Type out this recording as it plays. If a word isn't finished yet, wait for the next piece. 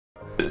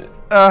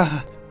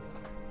Oh,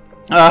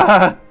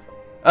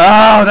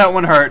 that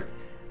one hurt.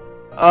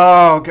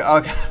 Oh,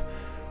 God. Okay.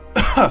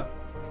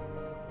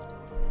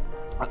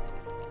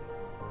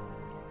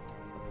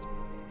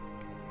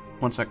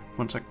 One sec.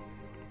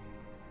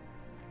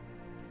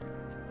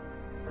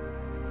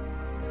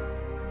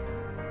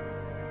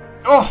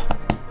 Oh,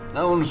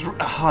 that one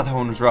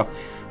was rough.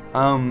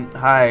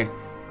 Hi.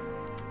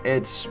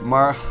 It's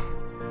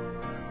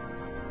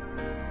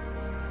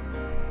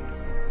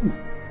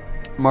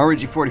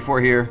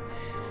Marigi44 here,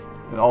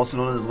 also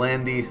known as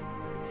Landy,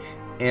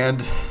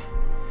 and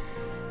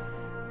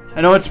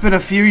I know it's been a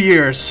few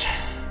years,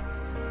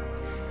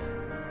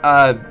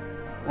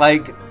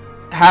 like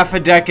half a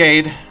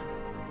decade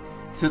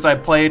since I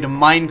played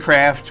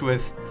Minecraft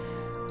with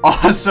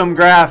awesome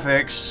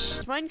graphics.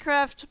 It's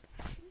Minecraft,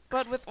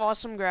 but with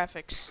awesome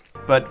graphics.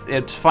 But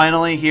it's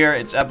finally here.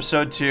 It's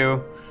episode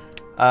 2.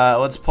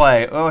 Let's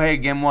play. Oh, hey,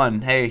 game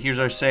 1. Hey, here's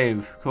our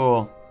save.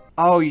 Cool.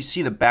 Oh, you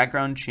see the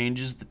background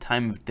changes the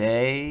time of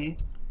day?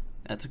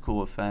 That's a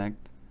cool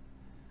effect.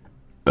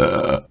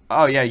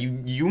 Oh, yeah,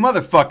 you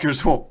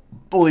motherfuckers won't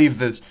believe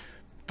this.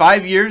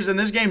 5 years and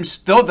this game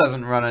still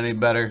doesn't run any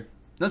better.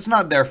 That's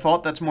not their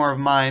fault. That's more of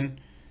mine.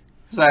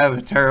 Because I have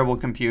a terrible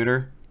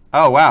computer.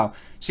 Oh, wow.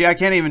 See, I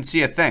can't even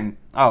see a thing.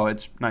 Oh,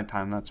 it's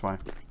nighttime. That's why.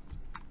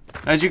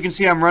 As you can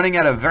see, I'm running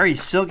at a very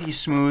silky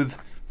smooth,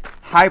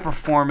 high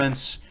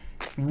performance,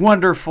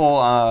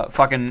 wonderful,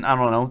 fucking, I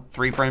don't know,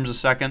 3 frames a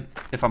second,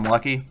 if I'm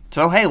lucky.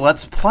 So, hey,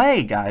 let's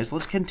play, guys.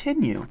 Let's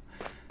continue.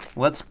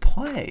 Let's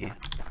play.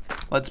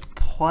 Let's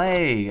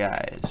play,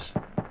 guys.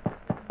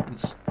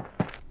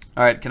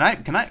 Alright, can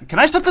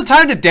I set the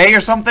time to day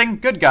or something?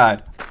 Good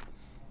God.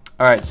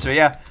 Alright, so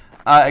yeah.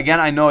 Again,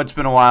 I know it's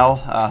been a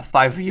while.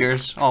 5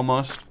 years,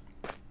 almost.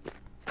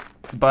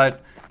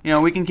 But, you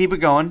know, we can keep it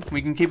going.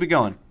 We can keep it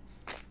going.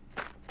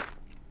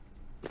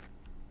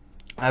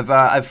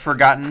 I've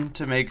forgotten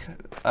to make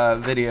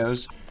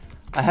videos.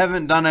 I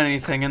haven't done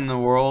anything in the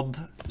world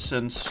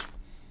since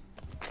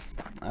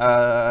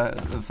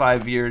the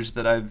 5 years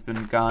that I've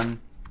been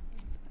gone.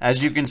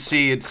 As you can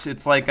see,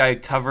 it's like I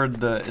covered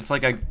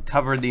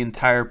the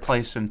entire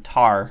place in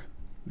tar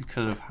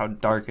because of how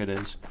dark it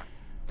is.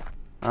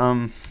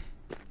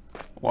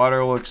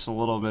 Water looks a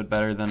little bit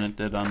better than it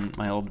did on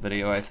my old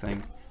video, I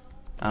think.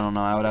 I don't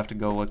know. I would have to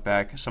go look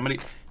back. Somebody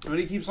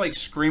keeps like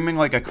screaming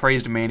like a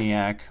crazed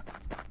maniac.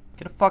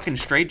 Get a fucking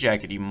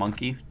straitjacket, you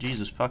monkey.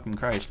 Jesus fucking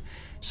Christ.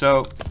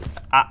 So,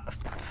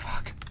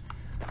 fuck.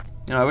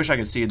 You know, I wish I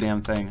could see a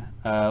damn thing.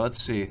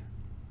 Let's see.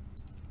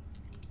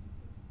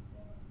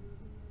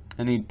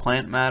 I need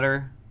plant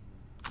matter,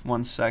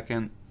 1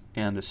 second,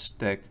 and a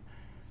stick.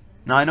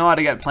 Now, I know how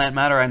to get plant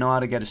matter. I know how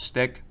to get a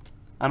stick.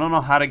 I don't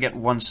know how to get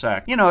 1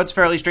 sec. You know, it's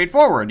fairly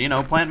straightforward. You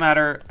know, plant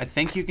matter, I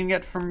think you can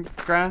get from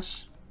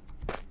grass.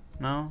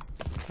 No?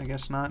 I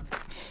guess not.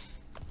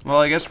 Well,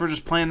 I guess we're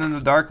just playing in the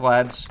dark,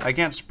 lads. I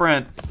can't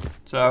sprint,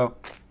 so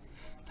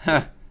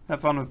have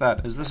fun with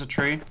that. Is this a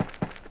tree?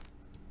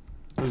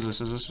 What is this?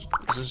 Is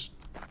this?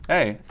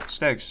 Hey,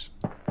 sticks.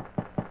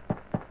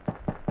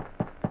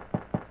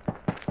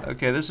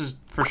 Okay, this is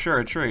for sure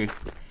a tree.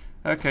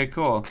 Okay,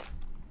 cool.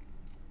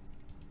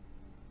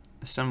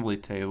 Assembly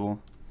table.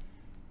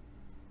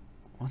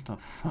 What the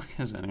fuck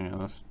is any of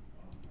this?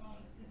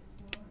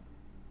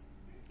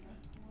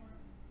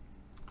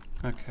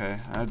 Okay,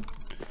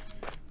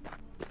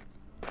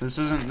 this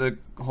isn't the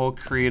whole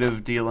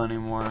creative deal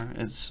anymore.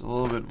 It's a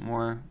little bit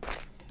more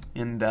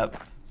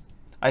in-depth.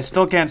 I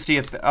still can't see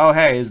a oh,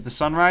 hey, is the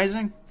sun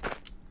rising?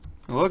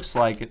 It looks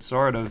like it,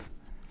 sort of.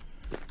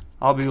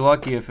 I'll be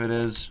lucky if it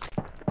is.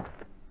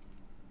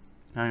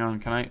 Hang on,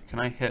 can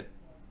I hit?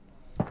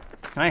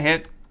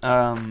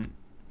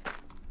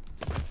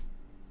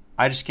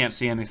 I just can't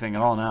see anything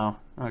at all now.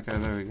 Okay,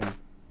 there we go.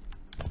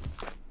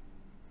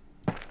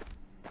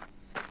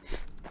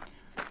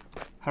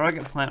 How do I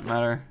get plant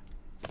matter?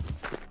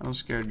 I'm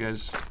scared,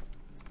 guys.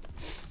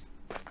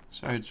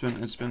 Sorry, it's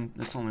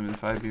only been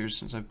 5 years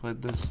since I've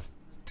played this.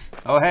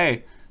 Oh,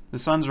 hey, the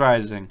sun's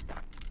rising.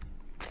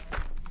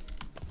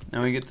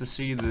 Now we get to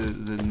see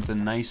the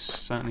nice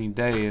sunny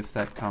day if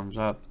that comes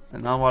up.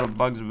 And not a lot of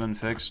bugs have been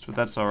fixed, but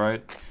that's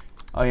alright.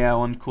 Oh yeah,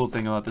 one cool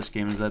thing about this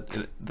game is that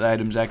the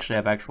items actually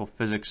have actual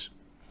physics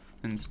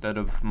instead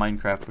of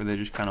Minecraft where they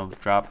just kind of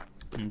drop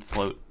and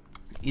float.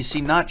 You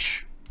see,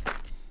 Notch,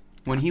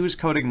 when he was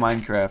coding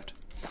Minecraft,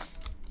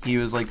 he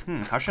was like,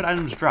 how should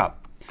items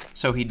drop?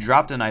 So he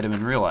dropped an item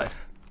in real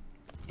life,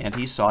 and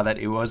he saw that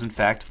it was in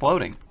fact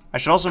floating. I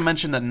should also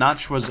mention that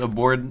Notch was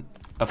aboard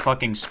a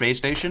fucking space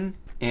station,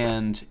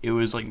 and it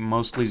was like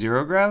mostly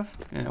zero grav.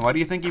 And why do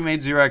you think he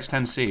made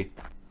 0x10c?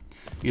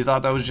 You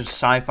thought that was just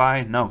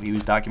sci-fi? No, he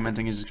was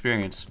documenting his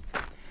experience.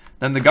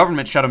 Then the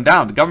government shut him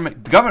down. The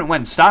government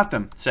went and stopped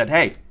him. Said,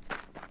 hey,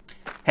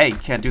 you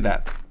can't do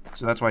that.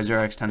 So that's why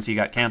 0x10c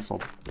got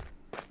canceled.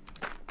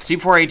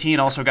 C418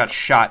 also got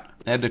shot.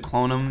 They had to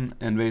clone him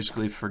and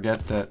basically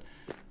forget that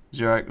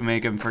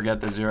make him forget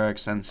that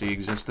 0x10c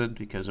existed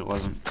because it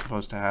wasn't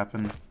supposed to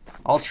happen.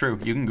 All true.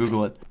 You can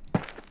Google it.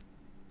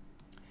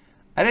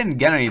 I didn't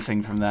get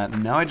anything from that,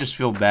 and now I just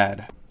feel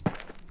bad.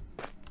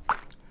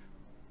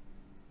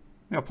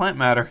 Yeah, plant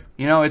matter.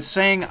 You know, it's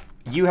saying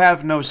you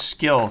have no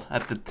skill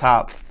at the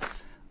top.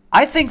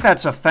 I think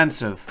that's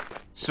offensive.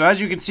 So as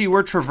you can see,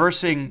 we're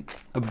traversing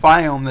a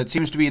biome that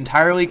seems to be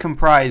entirely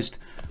comprised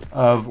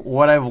of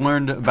what I've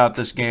learned about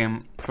this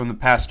game from the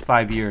past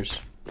 5 years.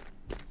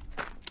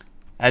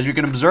 As you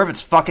can observe,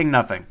 it's fucking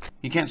nothing.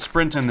 You can't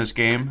sprint in this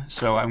game,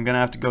 so I'm gonna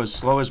have to go as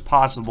slow as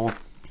possible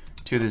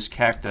to this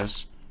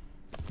cactus.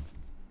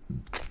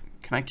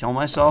 Can I kill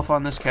myself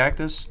on this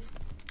cactus?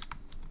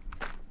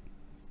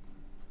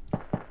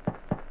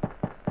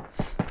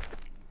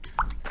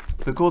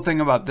 The cool thing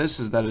about this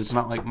is that it's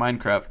not like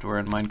Minecraft, where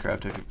in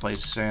Minecraft if you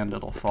place sand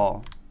it'll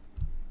fall.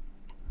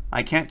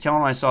 I can't kill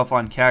myself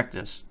on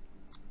cactus.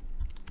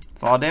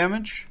 Fall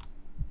damage?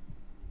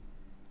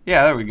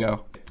 Yeah, there we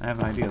go. I have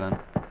an idea then.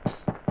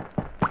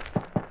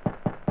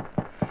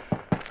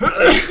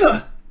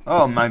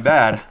 Oh, my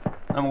bad.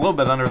 I'm a little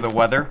bit under the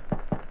weather.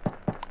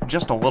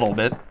 Just a little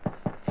bit.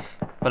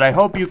 But I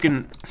hope you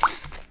can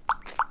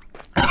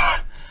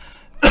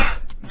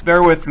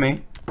bear with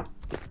me.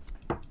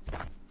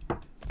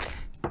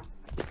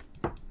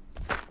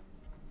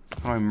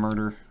 Oh, I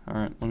murder.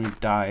 Alright, let me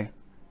die.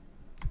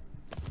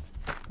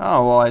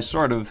 Oh, well, I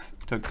sort of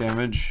took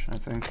damage, I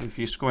think, if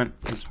you squint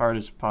as hard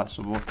as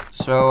possible.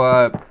 So,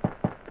 I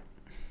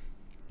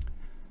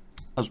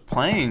was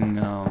playing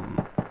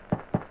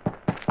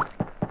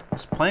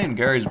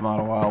Gary's mod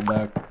a while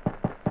back.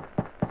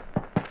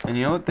 And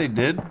you know what they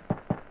did?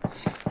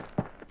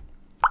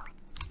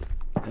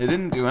 They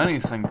didn't do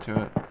anything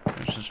to it,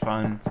 which is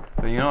fine.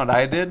 But you know what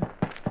I did?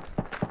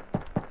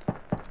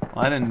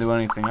 Well, I didn't do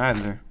anything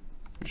either,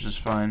 which is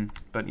fine.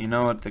 But you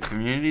know what the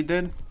community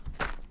did?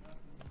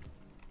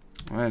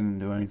 Well, I didn't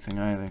do anything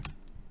either.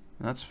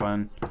 That's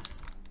fine.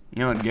 You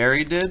know what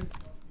Gary did?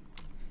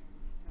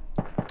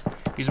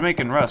 He's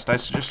making Rust. I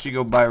suggest you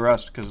go buy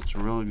Rust because it's a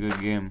really good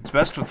game. It's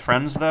best with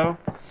friends though,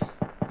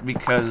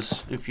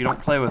 because if you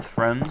don't play with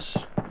friends,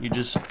 you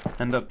just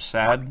end up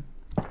sad.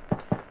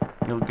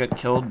 You'll get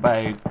killed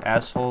by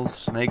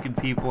assholes, naked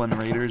people, and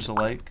raiders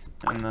alike,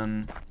 and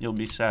then you'll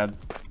be sad.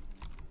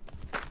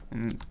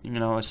 And, you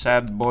know, a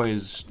sad boy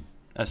is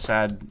a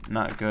sad,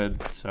 not good,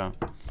 so...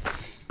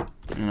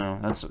 You know,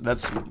 that's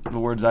the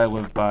words I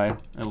live by,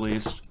 at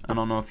least. I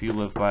don't know if you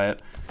live by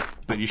it,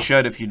 but you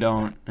should if you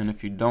don't, and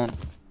if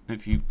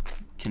you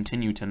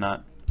continue to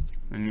not,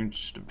 then you're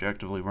just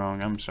objectively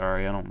wrong. I'm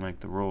sorry, I don't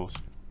make the rules.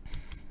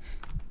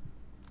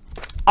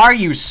 Are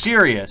you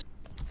serious?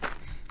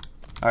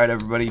 Alright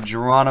everybody,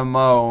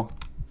 Geronimo